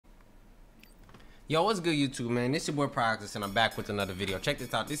Yo, what's good, YouTube, man? This is your boy Pryoxis, and I'm back with another video. Check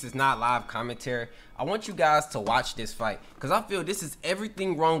this out. This is not live commentary. I want you guys to watch this fight because I feel this is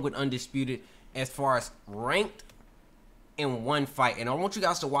everything wrong with Undisputed as far as ranked in one fight. And I want you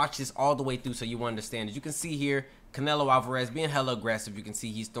guys to watch this all the way through so you understand. As you can see here, Canelo Alvarez being hella aggressive. You can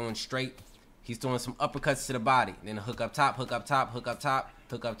see he's throwing straight. He's throwing some uppercuts to the body. Then a hook up top, hook up top, hook up top,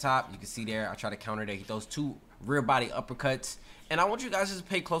 hook up top. You can see there, I try to counter there. He throws two rear body uppercuts. And I want you guys just to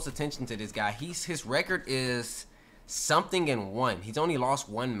pay close attention to this guy. His record is something and one. He's only lost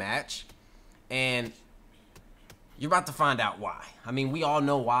one match. And you're about to find out why. I mean, we all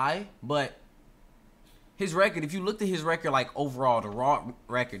know why. But his record, if you looked at his record, like overall, the raw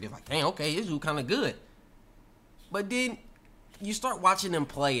record, it's like, dang, okay, this dude kind of good. But then you start watching him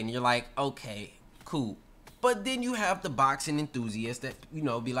play and you're like, okay, cool. But then you have the boxing enthusiasts that, you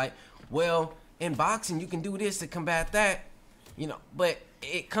know, be like, well, in boxing, you can do this to combat that. You know, but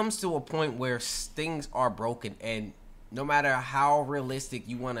it comes to a point where things are broken, and no matter how realistic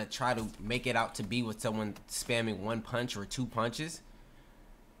you want to try to make it out to be with someone spamming one punch or two punches,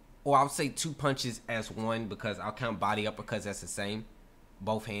 or I'll say two punches as one because I'll count body uppercuts as the same,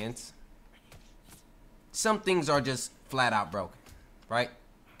 both hands. Some things are just flat out broken, right?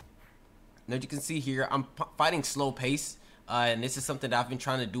 Now you can see here, I'm fighting slow pace. And this is something that I've been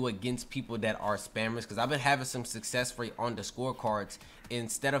trying to do against people that are spammers, because I've been having some success rate on the scorecards.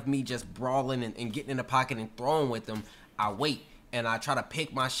 Instead of me just brawling and getting in the pocket and throwing with them, I wait and I try to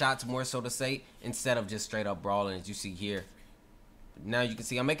pick my shots, more so to say, instead of just straight up brawling, as you see here. Now you can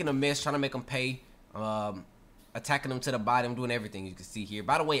see I'm making a miss, trying to make them pay, attacking them to the body. I'm doing everything you can see here.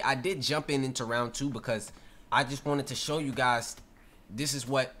 By the way, I did jump into round 2 because I just wanted to show you guys this is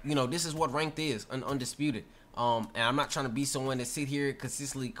what, you know, this is what ranked is, Undisputed. And I'm not trying to be someone to sit here and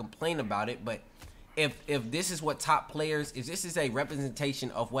consistently complain about it, but if this is what top players, if this is a representation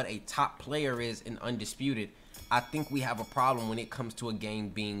of what a top player is in Undisputed, I think we have a problem when it comes to a game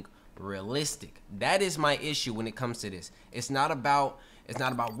being realistic. That is my issue when it comes to this. It's not about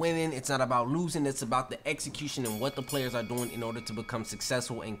winning, it's not about losing, it's about the execution and what the players are doing in order to become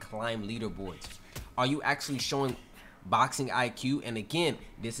successful and climb leaderboards. Are you actually showing boxing IQ? And again,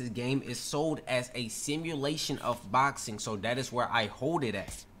 this game is sold as a simulation of boxing, so that is where I hold it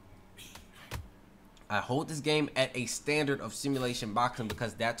at. I hold this game at a standard of simulation boxing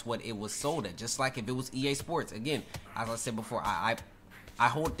because that's what it was sold at. Just like if it was EA Sports, again, as I said before, I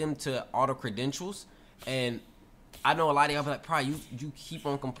hold them to auto credentials. And I know a lot of y'all be like, Pry, you keep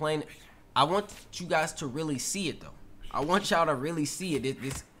on complaining. I want you guys to really see it though. I want y'all to really see it.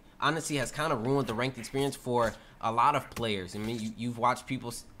 This honestly has kind of ruined the ranked experience for a lot of players. I mean, you've watched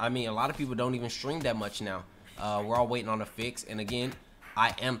people, I mean, a lot of people don't even stream that much now. We're all waiting on a fix. And again,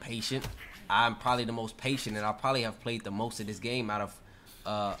 I am patient. I'm probably the most patient, and I'll probably have played the most of this game out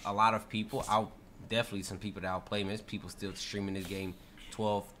of a lot of people. I'll definitely some people that I'll play. There's people still streaming this game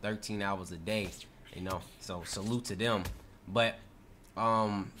 12, 13 hours a day, you know, so salute to them. But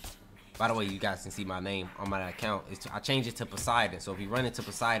by the way, you guys can see my name on my account. I changed it to Poseidon. So if you run into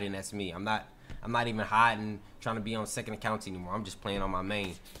Poseidon, that's me. I'm not even hiding, trying to be on second accounts anymore. I'm just playing on my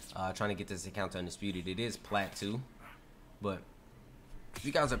main, trying to get this account to Undisputed. It is plat 2, but if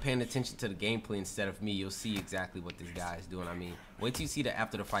you guys are paying attention to the gameplay instead of me, you'll see exactly what this guy is doing. I mean, wait till you see the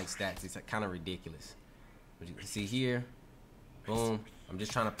after the fight stats. It's kind of ridiculous. But you can see here, boom. I'm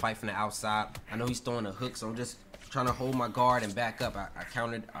just trying to fight from the outside. I know he's throwing a hook, so I'm just trying to hold my guard and back up. I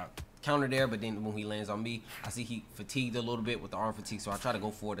countered there, but then when he lands on me, I see he fatigued a little bit with the arm fatigue, so I try to go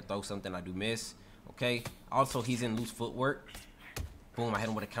forward to throw something. I do miss. Okay. Also, he's in loose footwork. Boom, I hit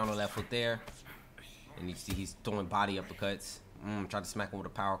him with a counter left foot there. And you see he's throwing body uppercuts. Try to smack him with a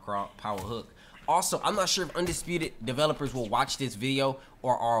power hook. Also, I'm not sure if Undisputed developers will watch this video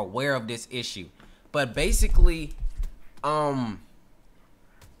or are aware of this issue. But basically, when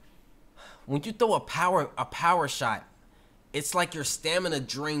you throw a power shot, it's like your stamina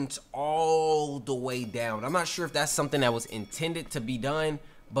drains all the way down. I'm not sure if that's something that was intended to be done,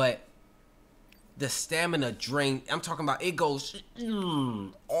 but the stamina drain, I'm talking about, it goes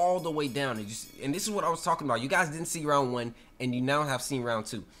all the way down. And this is what I was talking about. You guys didn't see round 1, and you now have seen round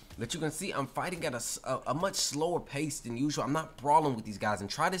 2. But you can see I'm fighting at a much slower pace than usual. I'm not brawling with these guys. And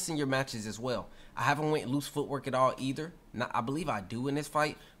try this in your matches as well. I haven't went loose footwork at all either. I believe I do in this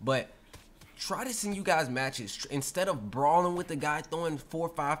fight, but try this in you guys matches. Instead of brawling with the guy throwing 4 or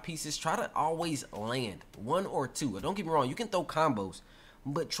 5 pieces, try to always land 1 or 2. Don't get me wrong, you can throw combos,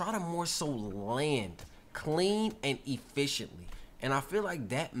 but try to more so land clean and efficiently. And I feel like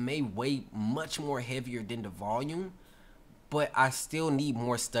that may weigh much more heavier than the volume, but I still need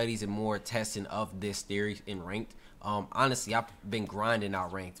more studies and more testing of this theory in ranked. Honestly, I've been grinding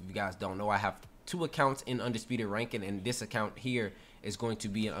out ranked. If you guys don't know, I have two accounts in Undisputed ranking, and this account here is going to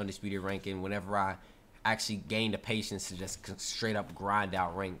be an Undisputed ranking whenever I actually gain the patience to just straight up grind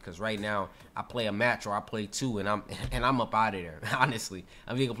out rank. Because right now I play a match or I play two and I'm up out of there. Honestly,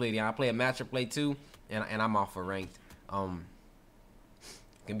 I'm being completely honest. I play a match or play two and I'm off for ranked.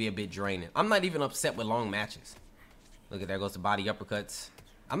 Can be a bit draining. I'm not even upset with long matches. Look at, there goes the body uppercuts.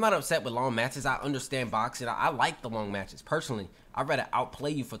 I'm not upset with long matches. I understand boxing. I like the long matches. Personally, I'd rather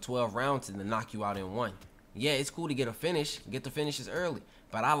outplay you for 12 rounds than to knock you out in one. Yeah, it's cool to get a finish, get the finishes early,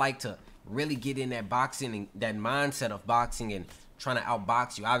 but I like to really get in that boxing and that mindset of boxing and trying to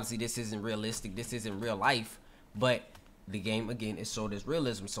outbox you. Obviously, this isn't realistic. This isn't real life, but the game, again, is sold as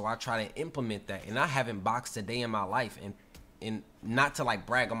realism, so I try to implement that. And I haven't boxed a day in my life, and not to like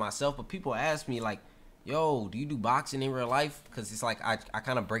brag on myself, but people ask me like, yo, do you do boxing in real life? Because it's like I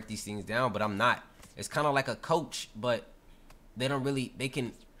kind of break these things down, but I'm not. It's kind of like a coach, but they don't really, they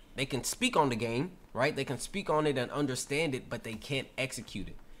can speak on the game, right? They can speak on it and understand it, but they can't execute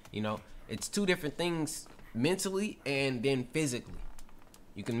it. You know, it's two different things, mentally and then physically.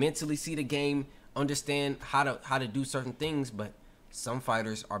 You can mentally see the game, understand how to do certain things, but some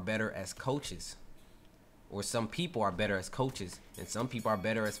fighters are better as coaches, or some people are better as coaches, and some people are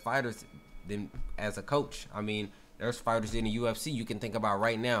better as fighters than as a coach. I mean, there's fighters in the UFC you can think about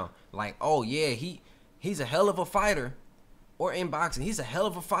right now, like, oh yeah, he's a hell of a fighter, or in boxing, he's a hell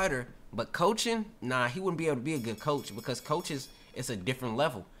of a fighter, but coaching, nah, he wouldn't be able to be a good coach, because coaches, it's a different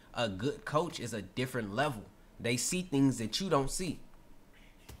level. A good coach is a different level. They see things that you don't see.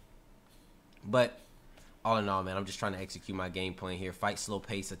 But all in all, man, I'm just trying to execute my game plan here. Fight slow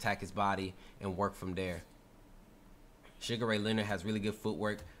pace, attack his body, and work from there. Sugar Ray Leonard has really good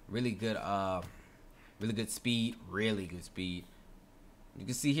footwork, really good speed, really good speed. You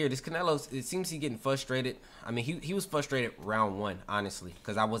can see here, this Canelo, it seems he's getting frustrated. I mean, he was frustrated round one, honestly,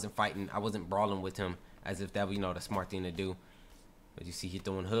 because I wasn't brawling with him as if that was, you know, the smart thing to do. But you see he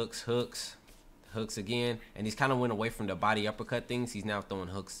throwing hooks again, and he's kind of went away from the body uppercut things. He's now throwing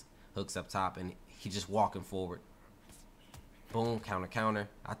hooks up top, and he's just walking forward. Boom, counter.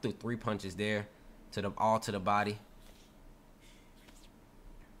 I threw 3 punches there, all to the body.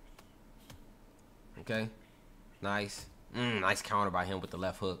 Okay, nice. Nice counter by him with the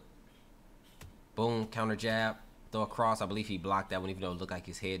left hook. Boom, counter jab, throw a cross. I believe he blocked that one, even though it looked like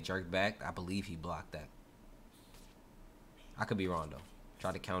his head jerked back. I believe he blocked that. I could be wrong though.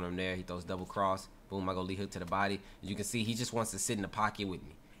 Try to counter him there. He throws double cross. Boom, I go lead hook to the body. As you can see, he just wants to sit in the pocket with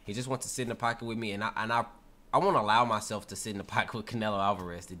me. He just wants to sit in the pocket with me, and I won't allow myself to sit in the pocket with Canelo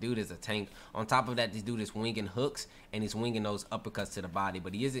Alvarez. The dude is a tank. On top of that, this dude is winging hooks, and he's winging those uppercuts to the body.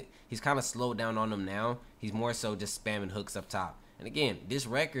 But he's kind of slowed down on them now. He's more so just spamming hooks up top. And again, his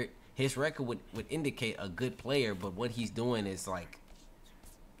record would indicate a good player, but what he's doing is like,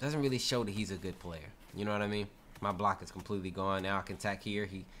 doesn't really show that he's a good player. You know what I mean? My block is completely gone. Now I can attack here.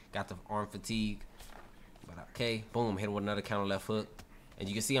 He got the arm fatigue. But okay, boom, hit him with another counter left hook. And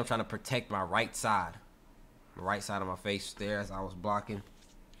you can see I'm trying to protect my right side. The right side of my face there as I was blocking.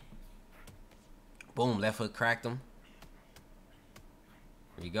 Boom, left hook cracked him.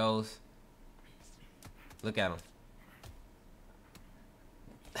 There he goes. Look at him.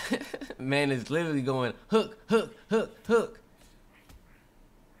 Man is literally going hook, hook, hook, hook.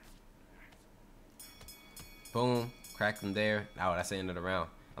 Boom, cracked him there. Oh, that's the end of the round.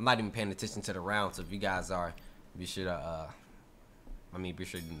 I'm not even paying attention to the round, so if you guys are, be sure to be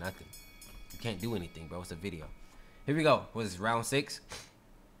sure to do nothing. You can't do anything, bro. It's a video. Here we go. What is this, round 6?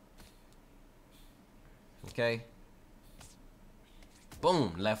 Okay.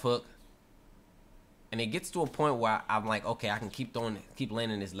 Boom, left hook. And it gets to a point where I'm like, okay, I can keep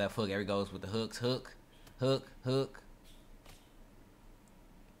landing this left hook. There he goes with the hooks. Hook, hook, hook.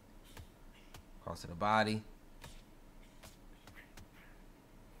 Cross to the body.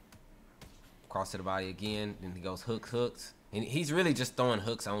 Cross to the body again. Then he goes hooks. And he's really just throwing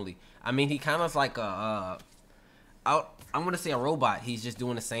hooks only. I mean, he kind of like I'm gonna say a robot. He's just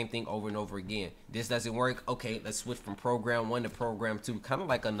doing the same thing over and over again. This doesn't work. Okay, let's switch from program 1 to program 2. Kind of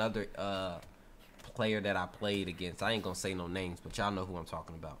like another player that I played against. I ain't gonna say no names, but y'all know who I'm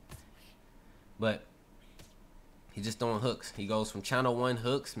talking about. But he's just throwing hooks. He goes from channel 1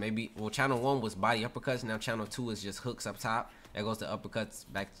 hooks, channel 1 was body uppercuts. Now channel 2 is just hooks up top. There goes the uppercuts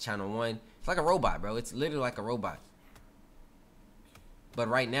back to channel 1. It's like a robot, bro. It's literally like a robot. But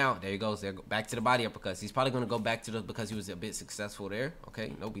right now, there he goes. There, back to the body uppercuts. He's probably going to go back to because he was a bit successful there.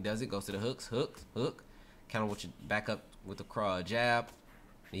 Okay, nope, he does it. Goes to the hooks, hook. Kind of with your back up with the jab.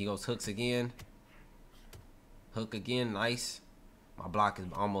 And he goes hooks again. Hook again, nice. My block is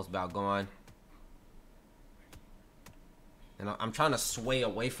almost about gone. And I'm trying to sway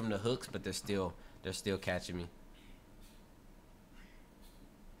away from the hooks, but they're still catching me.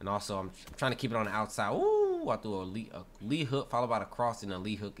 And also, I'm trying to keep it on the outside. Ooh, I threw a lead hook followed by the cross and a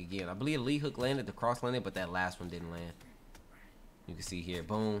lead hook again. I believe the lead hook landed, the cross landed, but that last one didn't land. You can see here,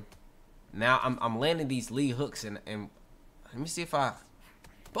 boom. Now I'm landing these lead hooks, and let me see if I,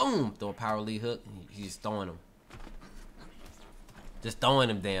 boom, throw a power lead hook. He's just throwing them. Just throwing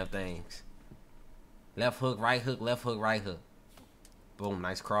them damn things. Left hook, right hook, left hook, right hook. Boom,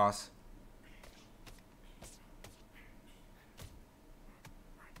 nice cross.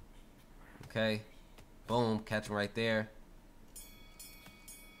 Okay. Boom, catch him right there.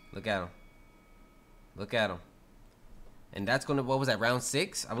 Look at him. Look at him. And that's gonna, what was that, round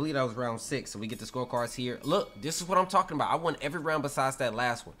 6? I believe that was round 6. So we get the scorecards here. Look, this is what I'm talking about. I won every round besides that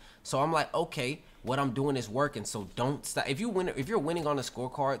last one. So I'm like, okay, what I'm doing is working. So don't stop. If you're winning on the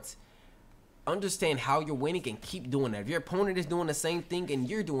scorecards, understand how you're winning and keep doing that. If your opponent is doing the same thing and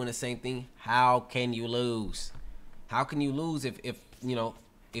you're doing the same thing, how can you lose? How can you lose if you know,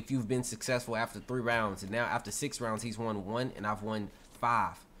 if you've been successful after 3 rounds, and now after 6 rounds he's won 1 and I've won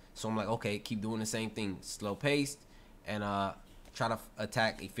 5. So I'm like, okay, keep doing the same thing, slow paced, and try to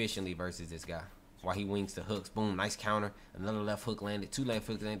attack efficiently versus this guy while he wings the hooks. Boom, nice counter. Another left hook landed, 2 left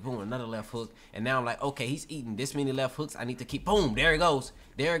hooks landed, boom, another left hook. And now I'm like, okay, he's eating this many left hooks, I need to keep, boom, there it goes,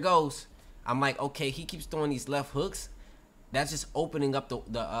 there it goes. I'm like, okay, he keeps throwing these left hooks. That's just opening up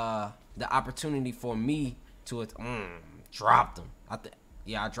the opportunity for me to dropped him.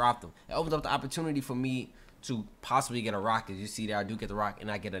 Yeah, I dropped him. It opens up the opportunity for me to possibly get a rock. As you see there, I do get the rock,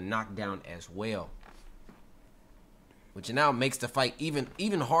 and I get a knockdown as well, which now makes the fight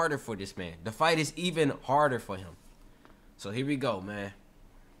even harder for this man. The fight is even harder for him. So here we go, man.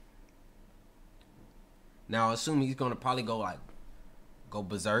 Now I assume he's gonna probably go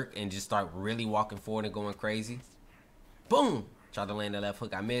berserk and just start really walking forward and going crazy. Boom! Tried to land the left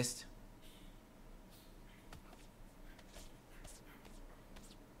hook, I missed.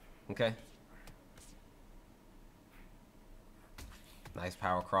 Okay. Nice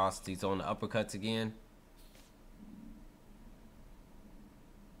power cross. He's on the uppercuts again.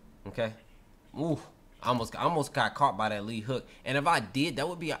 Okay. Ooh, I almost got caught by that lead hook. And if I did, that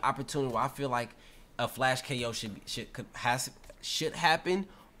would be an opportunity where I feel like a flash KO should happen,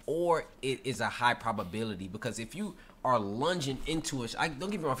 or it is a high probability. Because if you are lunging into it, don't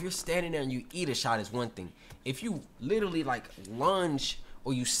get me wrong, if you're standing there and you eat a shot is one thing. If you literally like lunge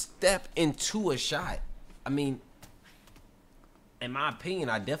or you step into a shot, I mean, in my opinion,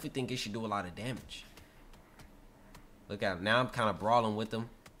 I definitely think it should do a lot of damage. Look at him. Now I'm kind of brawling with him.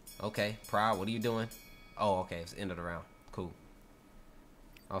 Okay, Pride, what are you doing? Oh, okay, it's the end of the round. Cool.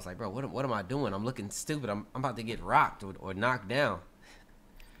 I was like, bro, what am I doing? I'm looking stupid. I'm about to get rocked or knocked down.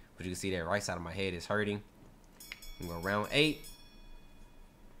 But you can see that right side of my head is hurting. We go round 8.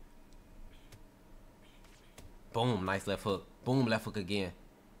 Boom, nice left hook. Boom, left hook again.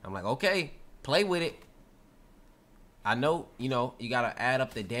 I'm like, okay, play with it. I know, you know, you got to add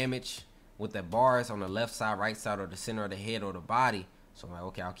up the damage with the bars on the left side, right side, or the center of the head or the body. So I'm like,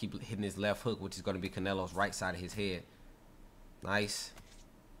 okay, I'll keep hitting his left hook, which is going to be Canelo's right side of his head. Nice.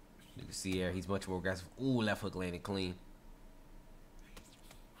 You can see there, he's much more aggressive. Ooh, left hook landed clean.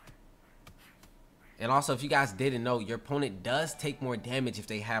 And also, if you guys didn't know, your opponent does take more damage if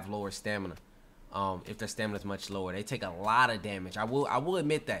they have lower stamina. If their stamina is much lower, they take a lot of damage. I will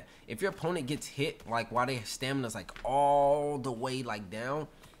admit that if your opponent gets hit like while their stamina is like all the way like down,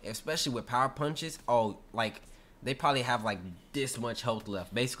 especially with power punches, oh, like they probably have like this much health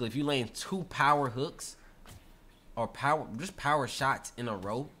left. Basically, if you land 2 power hooks or just power shots in a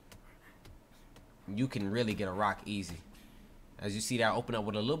row, you can really get a rock easy. As you see that, open up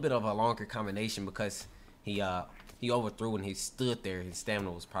with a little bit of a longer combination because he overthrew and he stood there. His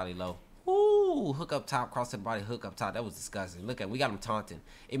stamina was probably low. Ooh, hook up top, cross to the body, hook up top. That was disgusting. Look at, we got him taunting.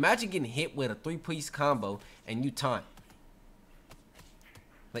 Imagine getting hit with a 3-piece combo and you taunt.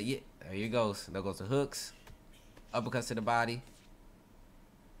 But yeah, there you goes. There goes the hooks. Uppercuts to the body.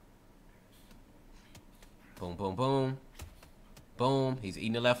 Boom, boom, boom. Boom. He's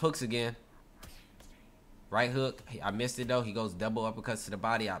eating the left hooks again. Right hook. I missed it though. He goes double uppercuts to the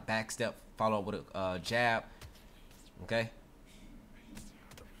body. I backstep, follow up with a jab. Okay.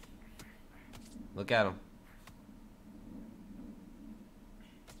 Look at him.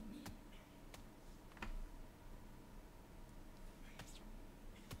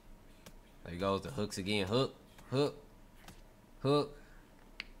 There he goes. The hooks again. Hook, hook, hook.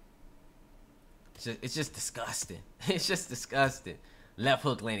 It's just disgusting. It's just disgusting. Left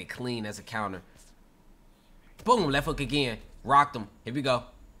hook landed clean as a counter. Boom, left hook again. Rocked him. Here we go.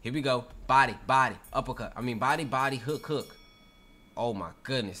 Here we go. Body, body, uppercut. I mean, body, body, hook, hook. Oh my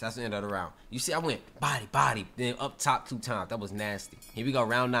goodness, that's the end of the round. You see, I went body, body, then up top 2 times. That was nasty. Here we go,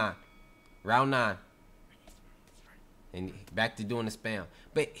 round 9. Round 9. And back to doing the spam.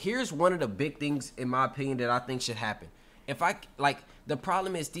 But here's one of the big things, in my opinion, that I think should happen. If I, like, the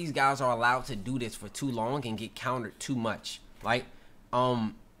problem is these guys are allowed to do this for too long and get countered too much. Like,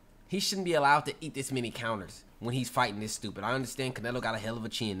 he shouldn't be allowed to eat this many counters when he's fighting this stupid. I understand Canelo got a hell of a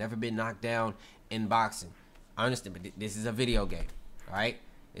chin, never been knocked down in boxing. I understand, but this is a video game. Alright?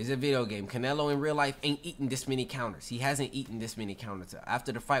 It's a video game. Canelo in real life ain't eating this many counters. He hasn't eaten this many counters.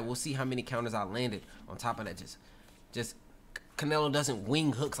 After the fight, we'll see how many counters I landed. On top of that, just Canelo doesn't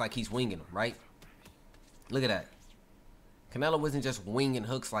wing hooks like he's winging them, right? Look at that. Canelo wasn't just winging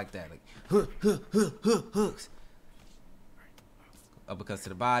hooks like that. Like, hooks. Uppercuts to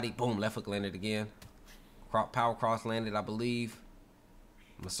the body. Boom, left hook landed again. Power cross landed, I believe.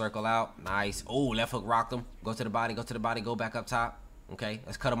 I'm gonna circle out. Nice. Oh, left hook rocked him. Go to the body, go back up top. Okay,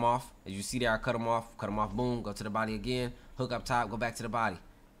 let's cut him off. As you see there, I cut him off. Cut him off, boom. Go to the body again. Hook up top, go back to the body.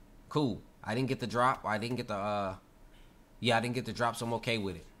 Cool. I didn't get the drop. I didn't get the, yeah, I didn't get the drop, so I'm okay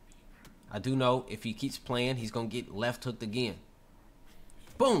with it. I do know if he keeps playing, he's gonna get left hooked again.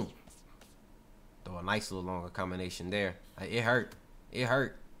 Boom. Throw a nice little longer combination there. It hurt. It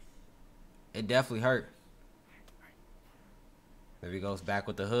hurt. It definitely hurt. There he goes back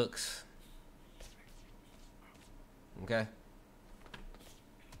with the hooks. Okay.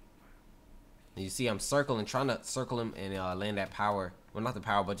 And you see I'm circling, trying to circle him and land that power. Well, not the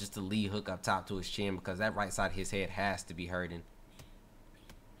power, but just the lead hook up top to his chin, because that right side of his head has to be hurting.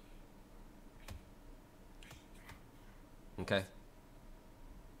 Okay.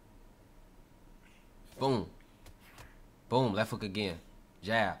 Boom. Boom. Left hook again.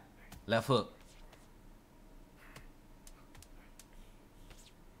 Jab. Left hook.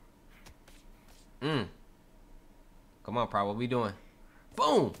 Come on, Pryo. What we doing?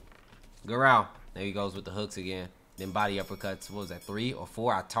 Boom. Good round. There he goes with the hooks again. Then body uppercuts. What was that? 3 or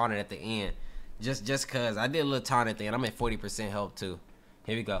 4? I taunted at the end. Just cause I did a little taunt at the end. I'm at 40% health too.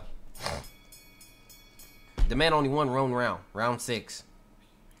 Here we go. The man only won one round. Round 6.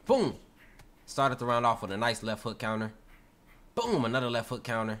 Boom. Started the round off with a nice left hook counter. Boom. Another left hook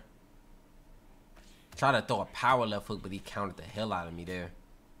counter. Tried to throw a power left hook, but he countered the hell out of me there.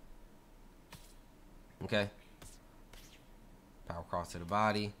 Okay. Power cross to the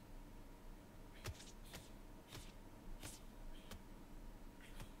body.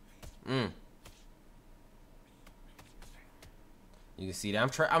 You can see that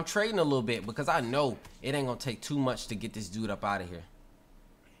I'm trading a little bit because I know it ain't gonna take too much to get this dude up out of here.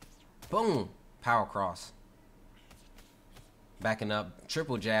 Boom. Power cross. Backing up.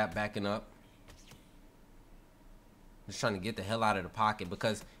 Triple jab. Backing up. Just trying to get the hell out of the pocket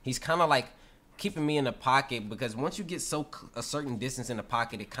because he's kind of like keeping me in the pocket, because once you get a certain distance in the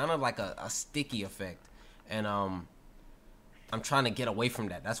pocket, it kind of like a sticky effect. And I'm trying to get away from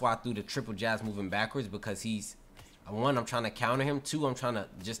that. That's why I threw the triple jabs moving backwards, because he's, 1, I'm trying to counter him. 2, I'm trying to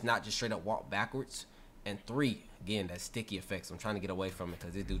not just straight up walk backwards. And 3, again, that sticky effect. So I'm trying to get away from it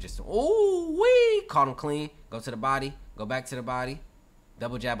because this dude just, oh, wee, caught him clean. Go to the body, go back to the body.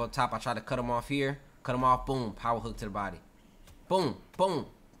 Double jab up top. I try to cut him off here. Cut him off, boom, power hook to the body. Boom, boom.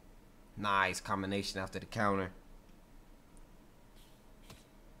 Nice combination after the counter.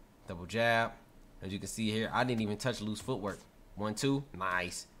 Double jab. As you can see here, I didn't even touch loose footwork. 1, 2,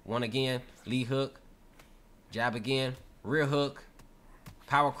 nice. 1 again, lead hook. Jab again, rear hook.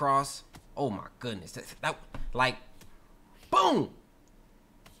 Power cross. Oh my goodness. That like, boom.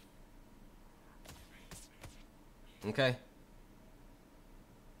 Okay.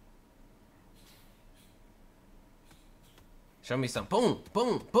 Show me some. Boom,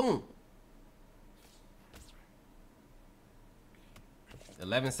 boom, boom.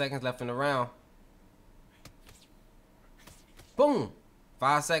 11 seconds left in the round. Boom.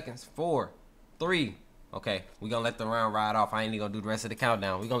 5 seconds. 4, 3. Okay, we're going to let the round ride off. I ain't even going to do the rest of the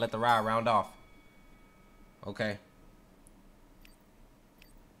countdown. We're going to let the round off. Okay.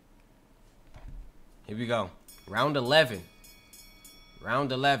 Here we go. Round 11.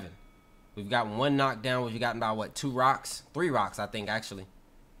 Round 11. We've got 1 knockdown. We've gotten about, what, 2 rocks? 3 rocks, I think, actually.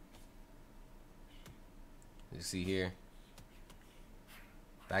 You see here.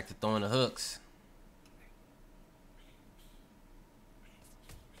 Back to throwing the hooks.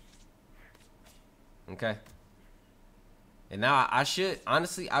 Okay. And now I should,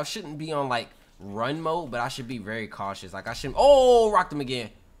 honestly, I shouldn't be on, like, run mode, but I should be very cautious. Like, I shouldn't, oh, rocked him again.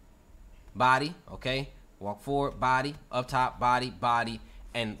 Body, okay. Walk forward, body, up top, body, body.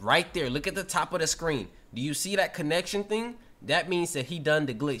 And right there, look at the top of the screen. Do you see that connection thing? That means that he done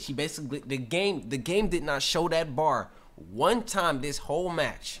the glitch. He basically, the game did not show that bar one time this whole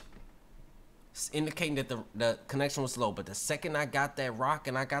match, indicating that the connection was low. But the second I got that rock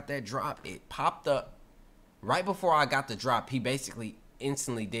and I got that drop, it popped up. Right before I got the drop, he basically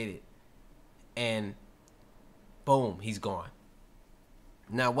instantly did it. And boom, he's gone.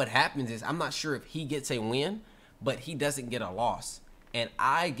 Now what happens is, I'm not sure if he gets a win, but he doesn't get a loss. And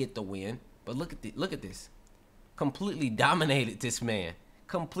I get the win. But look at this. Completely dominated this man.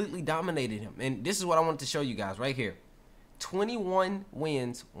 Completely dominated him. And this is what I wanted to show you guys right here. 21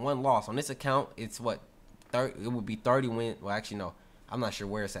 wins, 1 loss. On this account, it's what? It would be 30 wins. Well, actually, no. I'm not sure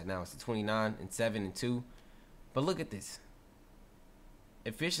where it's at now. It's 29 and 7 and 2. But look at this.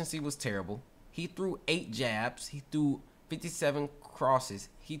 Efficiency was terrible. He threw 8 jabs. He threw 57 crosses.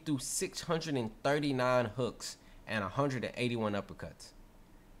 He threw 639 hooks and 181 uppercuts.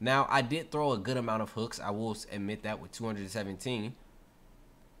 Now, I did throw a good amount of hooks. I will admit that, with 217.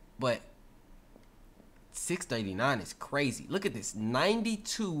 But 639 is crazy. Look at this.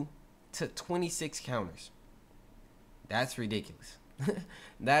 92 to 26 counters. That's ridiculous.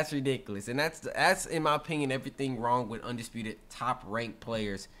 That's ridiculous. And that's in my opinion everything wrong with Undisputed top ranked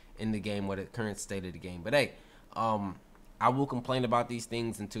players in the game, or the current state of the game. But hey, I will complain about these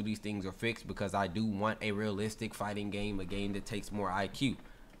things until these things are fixed, because I do want a realistic fighting game, a game that takes more IQ.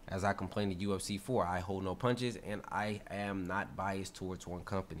 As I complained to UFC 4, I hold no punches, and I am not biased towards one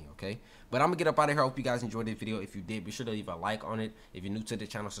company, okay? But I'm going to get up out of here. I hope you guys enjoyed this video. If you did, be sure to leave a like on it. If you're new to the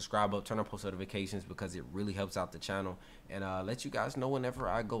channel, subscribe up, turn on post notifications, because it really helps out the channel. And let you guys know whenever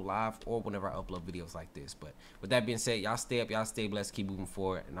I go live or whenever I upload videos like this. But with that being said, y'all stay up, y'all stay blessed, keep moving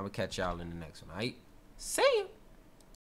forward, and I'm going to catch y'all in the next one, all right? See ya!